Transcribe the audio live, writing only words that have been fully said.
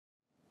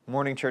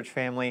Morning, church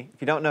family.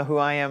 If you don't know who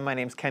I am, my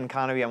name's Ken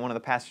Coneby. I'm one of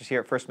the pastors here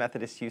at First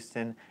Methodist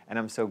Houston, and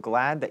I'm so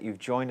glad that you've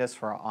joined us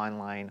for our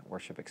online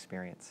worship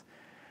experience.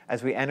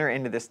 As we enter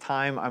into this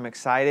time, I'm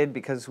excited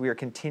because we are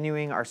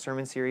continuing our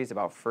sermon series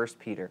about 1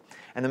 Peter.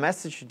 And the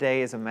message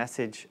today is a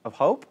message of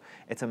hope.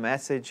 It's a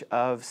message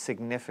of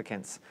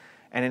significance.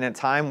 And in a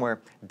time where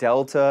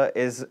Delta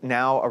is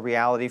now a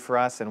reality for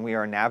us and we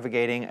are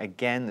navigating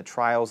again the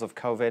trials of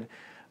COVID,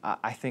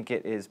 I think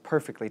it is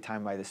perfectly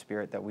timed by the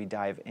Spirit that we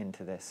dive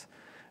into this.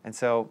 And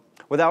so,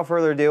 without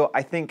further ado,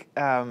 I think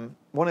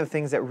one of the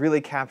things that really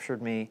captured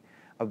me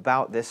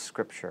about this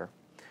scripture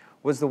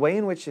was the way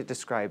in which it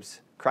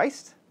describes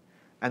Christ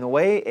and the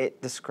way it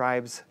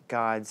describes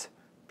God's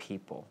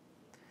people.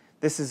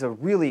 This is a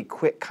really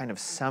quick kind of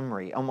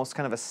summary, almost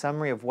kind of a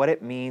summary of what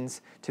it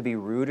means to be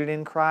rooted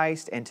in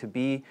Christ and to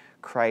be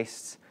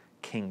Christ's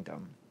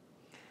kingdom.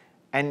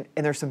 And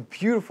there's some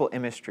beautiful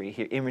imagery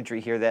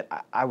here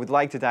that I would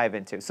like to dive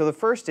into. So the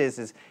first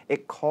is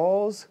it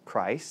calls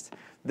Christ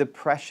the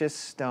precious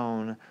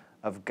stone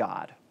of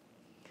God.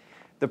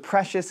 The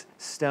precious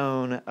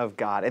stone of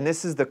God. And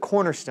this is the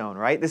cornerstone,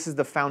 right? This is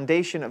the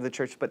foundation of the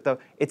church,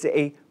 but it's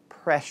a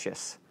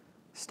precious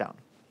stone.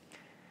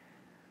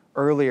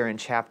 Earlier in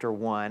chapter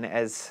 1,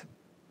 as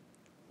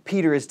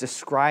Peter is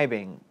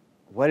describing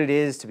what it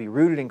is to be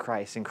rooted in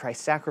Christ and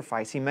Christ's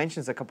sacrifice, he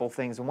mentions a couple of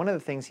things. And one of the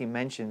things he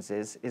mentions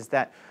is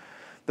that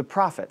the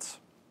prophets,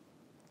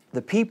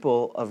 the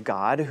people of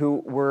God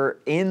who were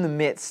in the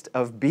midst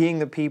of being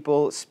the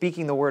people,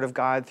 speaking the word of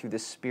God through the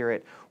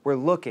Spirit, were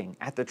looking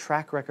at the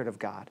track record of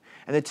God.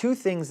 And the two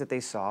things that they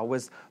saw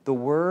was the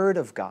word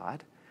of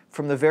God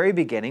from the very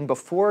beginning,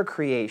 before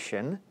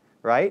creation,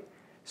 right?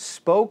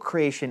 Spoke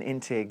creation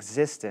into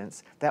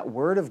existence. That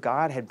word of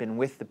God had been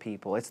with the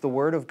people. It's the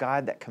word of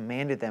God that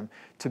commanded them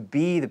to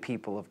be the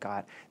people of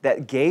God,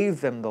 that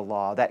gave them the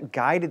law, that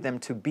guided them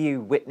to be a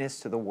witness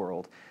to the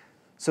world.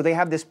 So they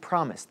have this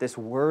promise, this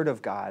word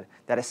of God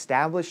that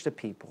established a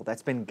people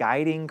that's been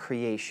guiding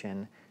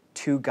creation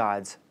to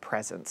God's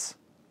presence.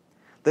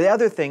 The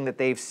other thing that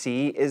they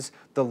see is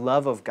the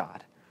love of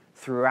God.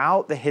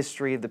 Throughout the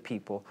history of the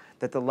people,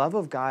 that the love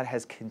of God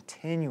has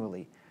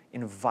continually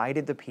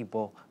invited the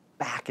people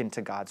back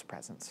into God's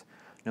presence.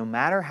 No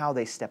matter how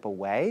they step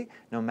away,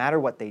 no matter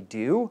what they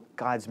do,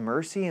 God's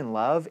mercy and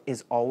love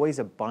is always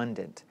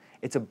abundant.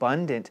 It's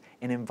abundant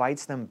and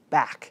invites them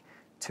back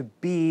to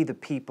be the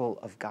people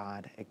of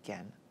God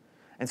again.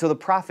 And so the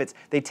prophets,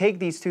 they take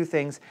these two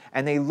things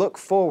and they look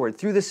forward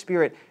through the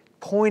Spirit,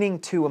 pointing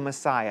to a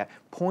Messiah,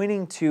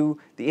 pointing to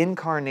the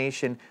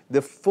incarnation,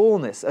 the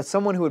fullness of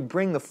someone who would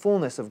bring the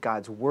fullness of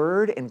God's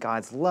word and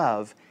God's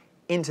love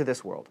into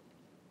this world.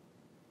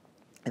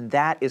 And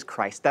that is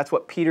Christ. That's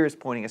what Peter is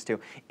pointing us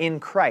to. In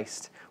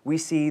Christ, we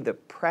see the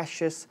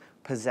precious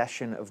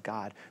possession of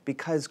God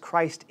because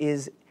Christ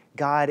is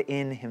God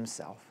in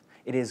himself.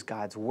 It is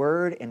God's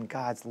word and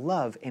God's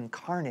love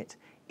incarnate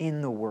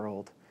in the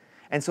world.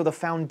 And so the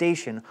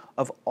foundation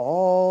of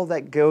all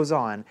that goes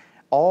on,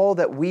 all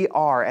that we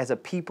are as a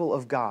people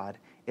of God,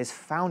 is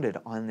founded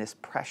on this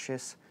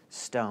precious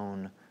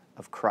stone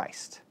of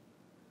Christ.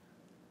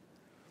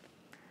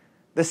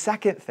 The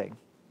second thing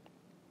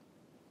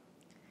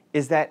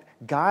is that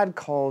God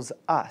calls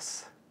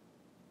us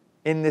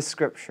in this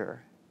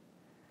scripture,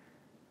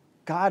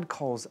 God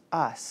calls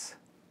us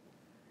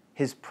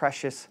his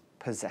precious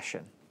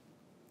possession.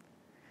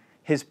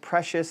 His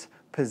precious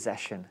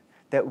possession,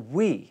 that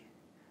we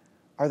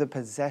are the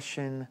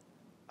possession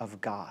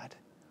of God,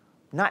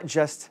 not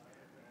just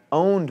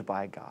owned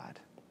by God,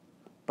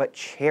 but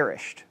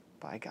cherished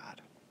by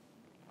God.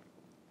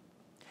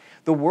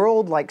 The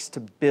world likes to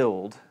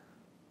build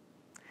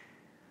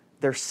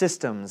their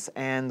systems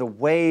and the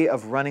way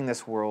of running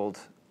this world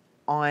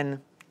on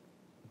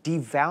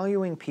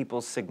devaluing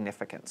people's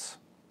significance,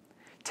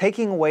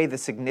 taking away the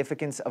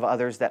significance of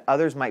others that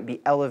others might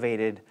be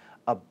elevated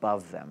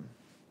above them.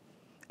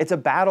 It's a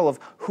battle of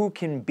who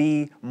can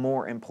be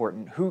more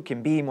important, who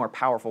can be more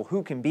powerful,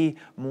 who can be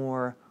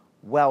more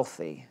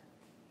wealthy.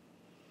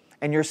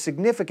 And your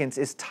significance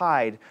is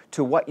tied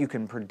to what you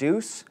can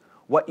produce,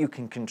 what you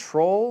can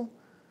control,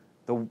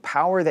 the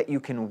power that you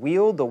can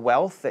wield, the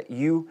wealth that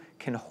you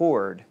can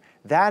hoard.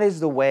 That is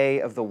the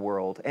way of the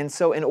world. And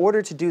so in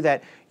order to do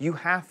that, you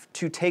have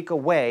to take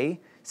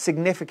away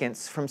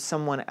significance from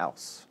someone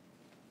else.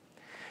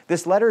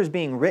 This letter is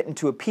being written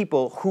to a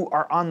people who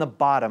are on the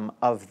bottom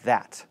of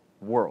that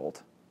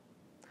world.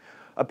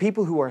 A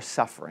people who are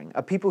suffering,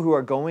 a people who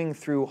are going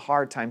through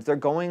hard times, they're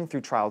going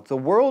through trials. The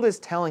world is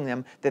telling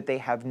them that they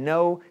have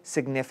no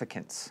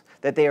significance,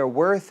 that they are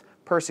worth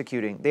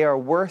persecuting, they are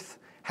worth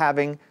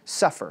having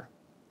suffer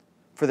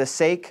for the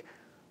sake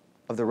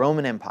of the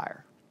Roman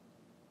Empire.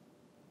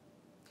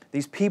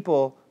 These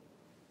people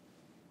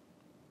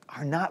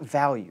are not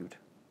valued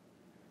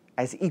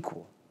as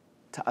equal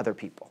to other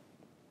people.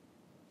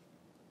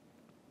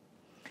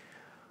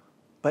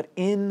 But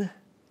in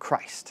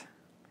Christ,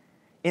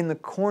 in the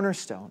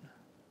cornerstone,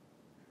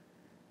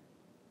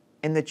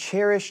 in the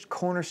cherished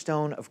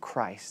cornerstone of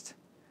Christ,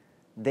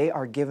 they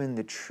are given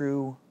the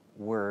true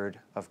Word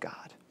of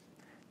God.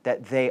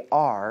 that they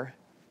are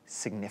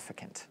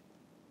significant.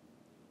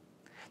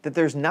 That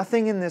there's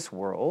nothing in this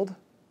world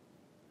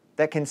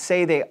that can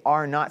say they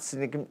are not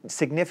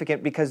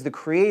significant because the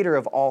Creator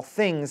of all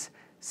things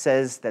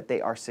says that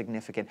they are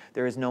significant.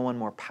 There is no one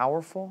more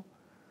powerful.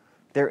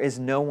 There is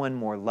no one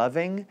more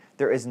loving.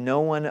 There is no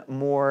one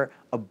more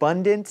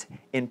abundant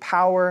in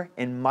power,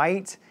 in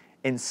might,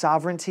 in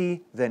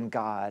sovereignty than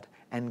God.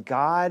 And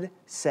God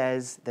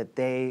says that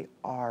they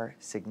are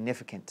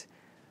significant.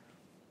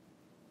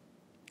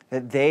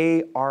 That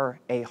they are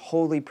a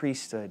holy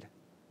priesthood,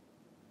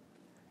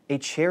 a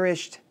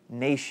cherished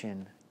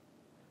nation,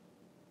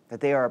 that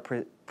they are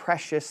a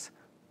precious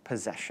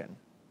possession.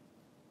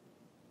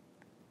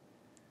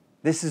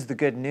 This is the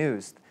good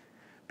news,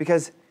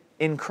 because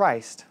in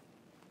Christ,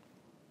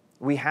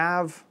 we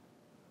have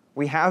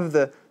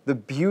the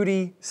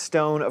beauty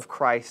stone of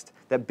Christ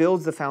that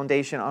builds the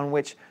foundation on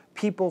which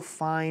people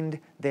find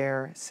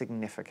their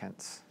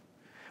significance.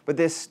 But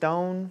this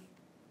stone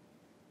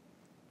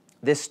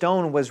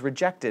was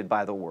rejected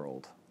by the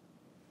world.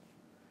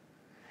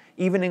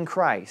 Even in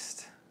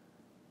Christ,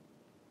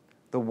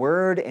 the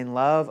word and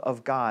love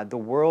of God, the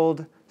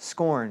world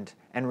scorned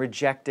and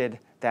rejected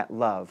that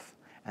love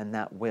and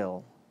that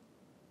will.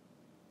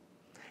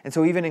 And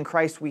so even in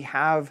Christ, we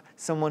have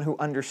someone who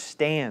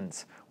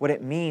understands what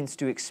it means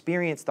to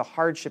experience the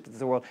hardship of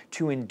the world,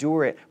 to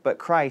endure it. But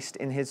Christ,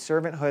 in his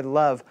servanthood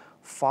love,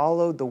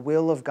 followed the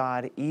will of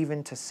God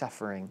even to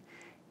suffering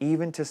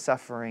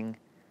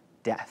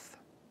death.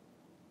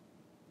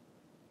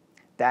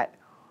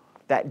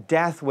 That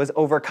death was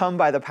overcome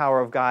by the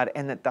power of God,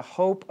 and that the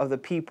hope of the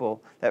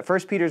people that 1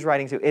 Peter's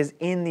writing to is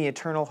in the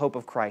eternal hope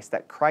of Christ,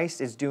 that Christ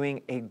is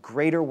doing a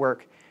greater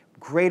work,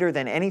 greater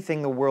than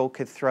anything the world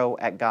could throw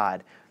at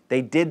God.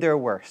 They did their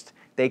worst.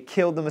 They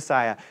killed the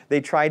Messiah. They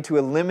tried to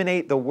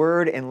eliminate the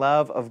word and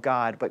love of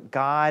God, but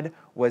God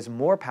was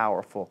more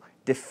powerful,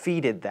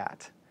 defeated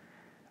that.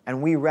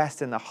 And we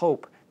rest in the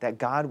hope that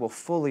God will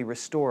fully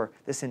restore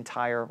this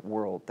entire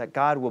world, that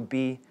God will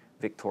be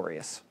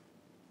victorious.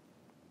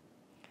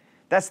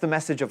 That's the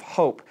message of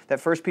hope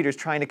that 1 Peter is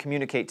trying to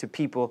communicate to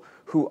people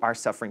who are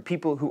suffering,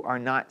 people who are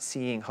not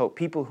seeing hope,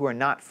 people who are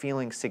not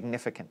feeling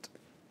significant.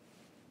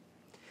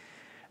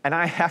 And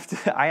I have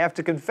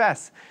to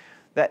confess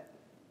that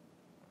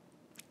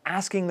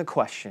asking the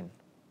question,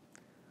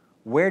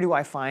 where do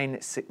I find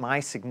my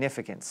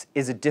significance,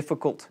 is a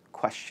difficult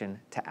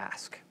question to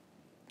ask.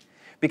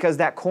 Because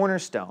that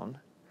cornerstone,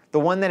 the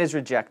one that is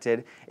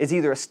rejected, is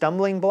either a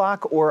stumbling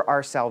block or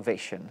our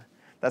salvation.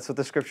 That's what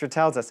the Scripture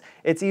tells us.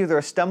 It's either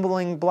a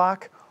stumbling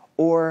block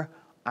or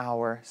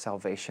our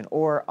salvation,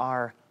 or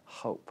our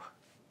hope.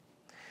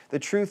 The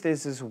truth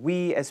is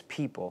we as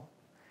people,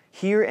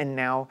 here and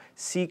now,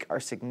 seek our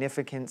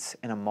significance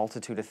in a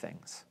multitude of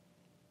things.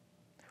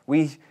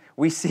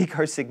 We seek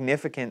our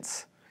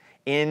significance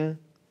in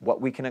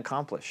what we can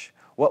accomplish,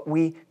 what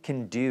we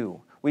can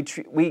do. We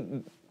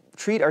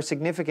treat our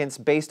significance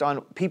based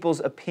on people's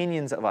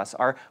opinions of us,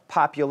 our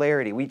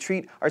popularity. We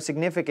treat our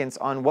significance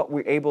on what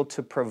we're able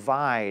to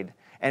provide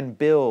and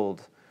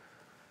build,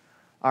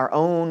 our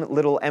own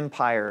little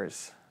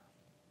empires.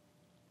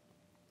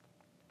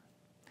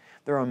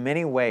 There are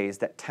many ways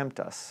that tempt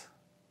us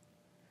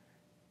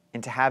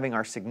into having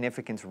our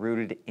significance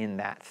rooted in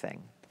that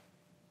thing.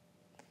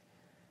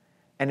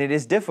 And it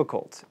is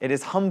difficult, it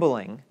is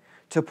humbling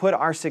to put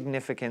our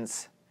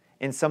significance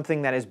in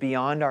something that is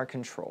beyond our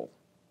control,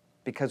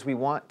 because we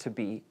want to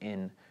be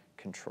in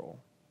control.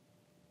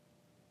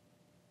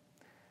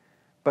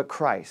 But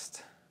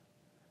Christ,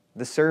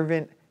 the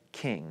servant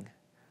king,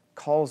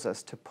 calls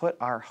us to put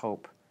our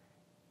hope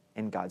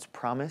in God's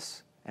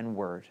promise and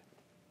word.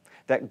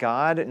 That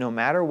God, no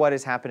matter what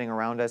is happening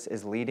around us,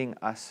 is leading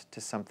us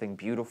to something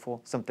beautiful,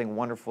 something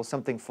wonderful,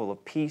 something full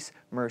of peace,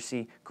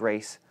 mercy,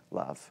 grace,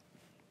 love.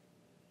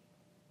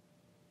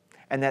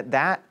 And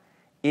that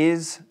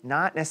is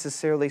not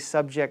necessarily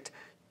subject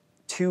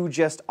to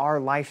just our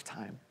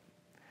lifetime.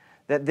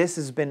 That this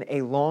has been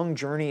a long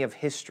journey of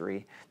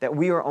history, that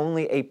we are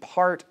only a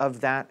part of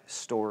that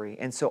story.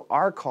 And so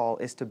our call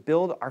is to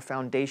build our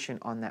foundation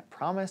on that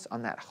promise,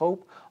 on that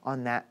hope,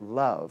 on that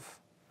love.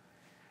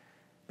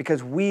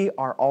 Because we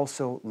are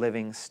also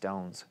living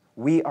stones.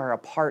 We are a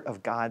part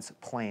of God's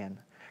plan.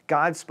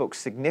 God spoke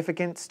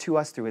significance to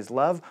us through his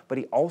love, but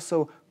he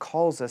also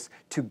calls us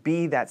to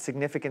be that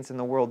significance in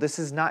the world. This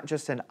is not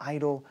just an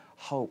idle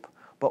hope,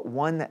 but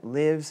one that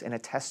lives in a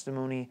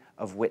testimony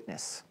of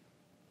witness,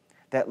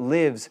 that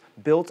lives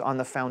built on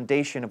the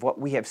foundation of what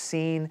we have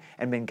seen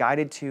and been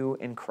guided to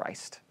in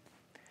Christ.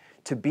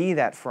 To be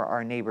that for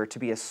our neighbor, to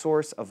be a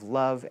source of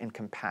love and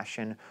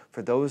compassion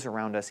for those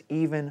around us,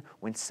 even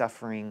when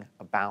suffering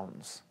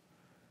abounds,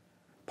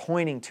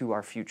 pointing to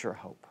our future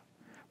hope,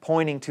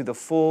 pointing to the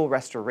full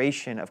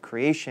restoration of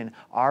creation,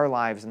 our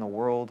lives, and the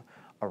world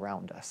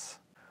around us.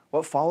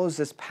 What follows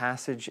this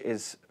passage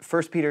is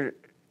 1 Peter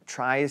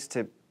tries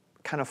to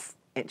kind of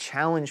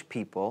challenge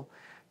people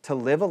to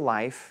live a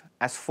life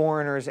as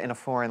foreigners in a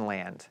foreign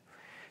land,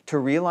 to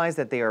realize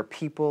that they are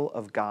people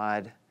of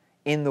God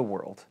in the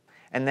world,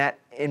 And that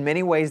in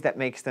many ways that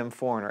makes them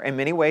foreigner. In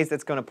many ways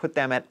that's going to put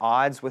them at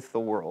odds with the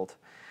world.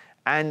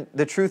 And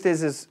the truth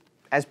is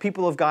as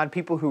people of God,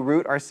 people who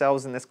root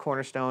ourselves in this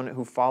cornerstone,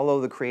 who follow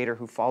the Creator,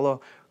 who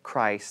follow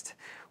Christ,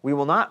 we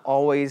will not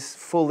always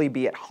fully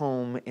be at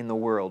home in the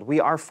world. We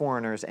are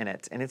foreigners in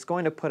it, and it's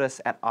going to put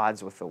us at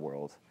odds with the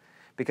world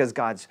because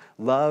God's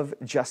love,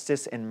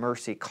 justice, and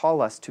mercy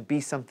call us to be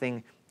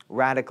something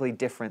radically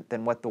different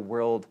than what the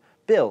world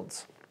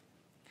builds.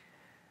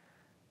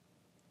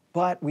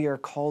 But we are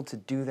called to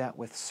do that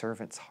with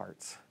servants'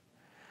 hearts.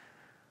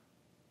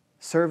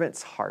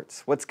 Servants'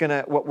 hearts.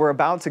 What we're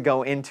about to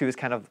go into is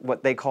kind of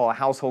what they call a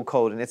household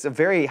code, and it's a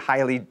very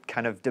highly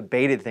kind of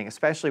debated thing,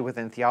 especially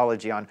within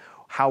theology, on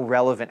how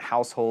relevant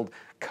household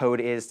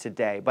code is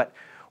today. But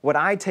what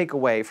I take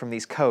away from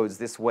these codes,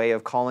 this way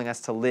of calling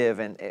us to live,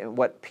 and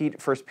what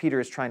 1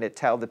 Peter is trying to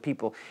tell the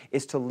people,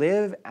 is to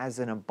live as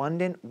an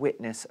abundant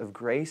witness of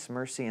grace,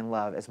 mercy, and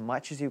love as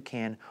much as you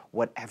can,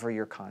 whatever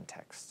your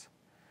context.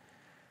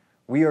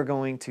 We are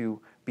going to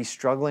be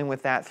struggling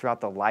with that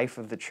throughout the life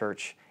of the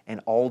church in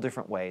all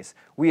different ways.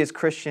 We as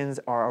Christians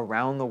are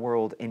around the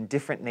world in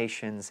different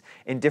nations,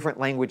 in different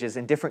languages,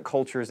 in different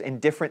cultures, in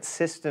different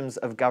systems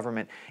of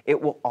government.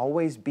 It will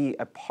always be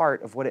a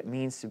part of what it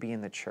means to be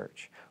in the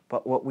church.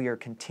 But what we are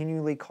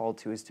continually called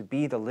to is to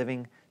be the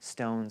living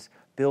stones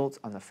built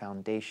on the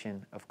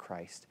foundation of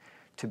Christ,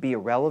 to be a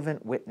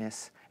relevant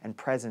witness and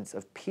presence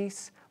of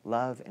peace,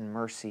 love, and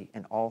mercy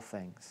in all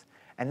things.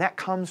 And that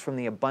comes from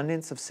the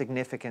abundance of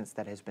significance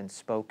that has been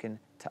spoken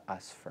to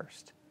us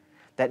first.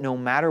 That no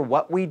matter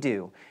what we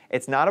do,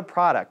 it's not a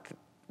product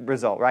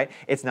result, right?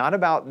 It's not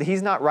about,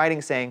 he's not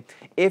writing saying,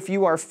 if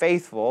you are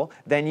faithful,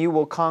 then you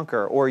will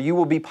conquer or you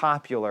will be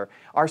popular.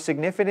 Our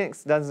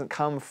significance doesn't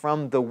come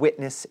from the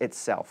witness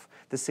itself.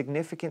 The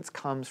significance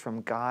comes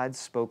from God's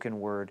spoken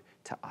word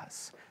to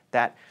us.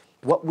 That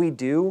what we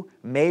do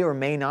may or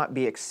may not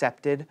be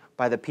accepted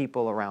by the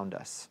people around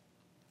us.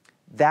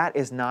 That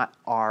is not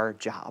our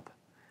job.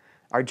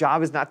 Our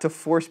job is not to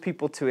force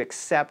people to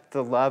accept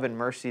the love and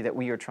mercy that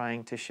we are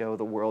trying to show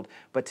the world,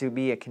 but to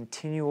be a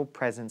continual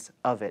presence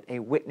of it, a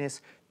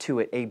witness to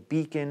it, a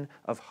beacon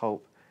of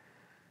hope.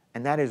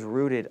 And that is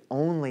rooted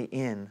only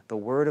in the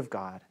Word of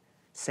God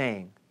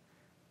saying,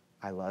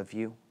 I love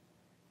you.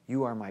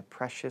 You are my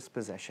precious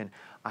possession.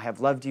 I have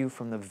loved you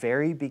from the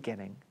very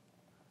beginning.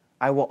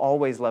 I will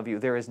always love you.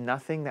 There is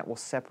nothing that will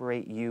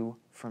separate you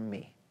from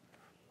me.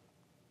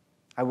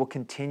 I will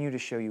continue to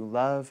show you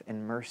love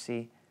and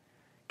mercy,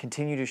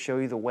 continue to show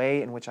you the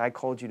way in which I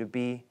called you to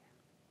be,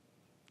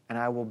 and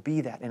I will be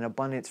that in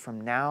abundance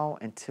from now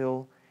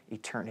until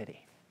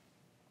eternity.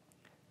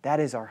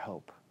 That is our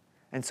hope.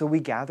 And so we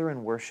gather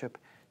in worship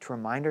to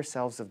remind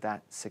ourselves of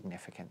that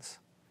significance,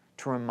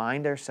 to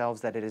remind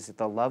ourselves that it is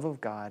the love of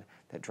God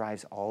that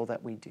drives all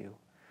that we do,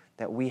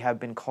 that we have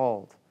been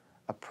called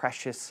a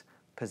precious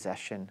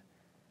possession,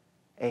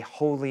 a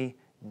holy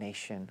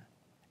nation,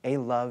 a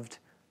loved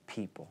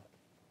people.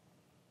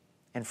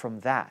 And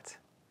from that,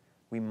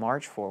 we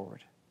march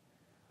forward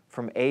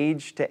from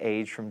age to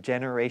age, from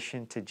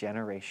generation to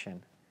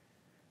generation,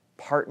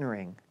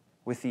 partnering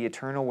with the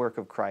eternal work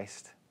of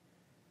Christ.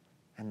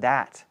 And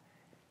that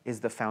is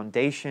the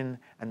foundation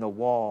and the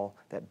wall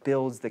that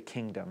builds the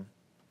kingdom,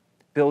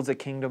 builds a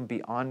kingdom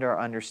beyond our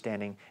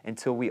understanding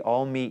until we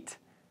all meet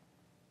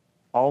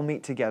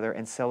together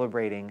in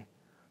celebrating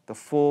the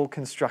full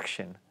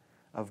construction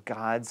of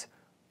God's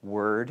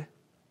word,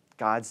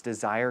 God's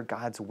desire,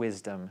 God's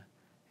wisdom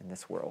in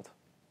this world.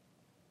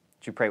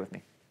 Would you pray with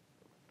me?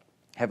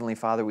 Heavenly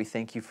Father, we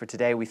thank you for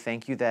today. We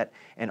thank you that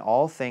in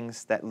all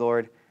things that,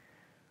 Lord,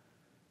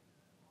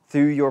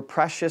 through your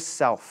precious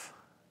self,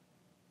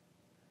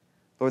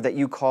 Lord, that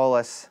you call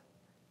us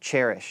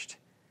cherished,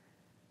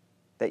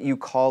 that you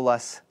call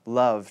us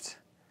loved,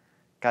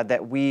 God,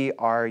 that we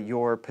are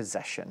your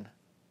possession,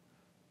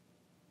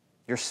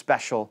 your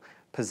special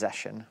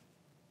possession.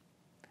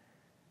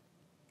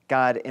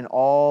 God, in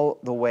all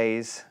the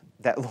ways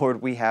that,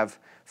 Lord, we have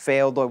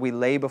failed, Lord, we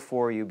lay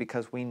before you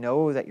because we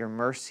know that your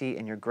mercy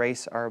and your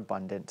grace are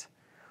abundant.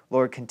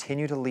 Lord,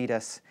 continue to lead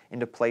us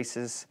into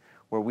places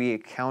where we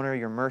encounter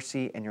your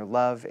mercy and your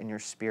love and your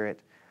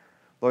spirit.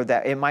 Lord,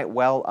 that it might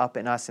well up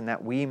in us and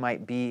that we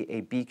might be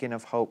a beacon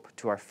of hope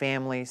to our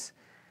families,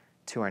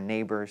 to our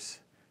neighbors,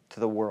 to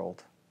the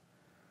world.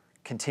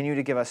 Continue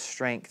to give us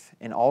strength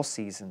in all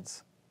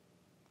seasons.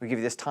 We give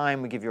you this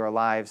time, we give you our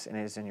lives, and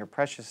it is in your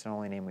precious and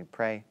holy name we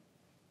pray.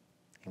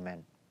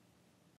 Amen.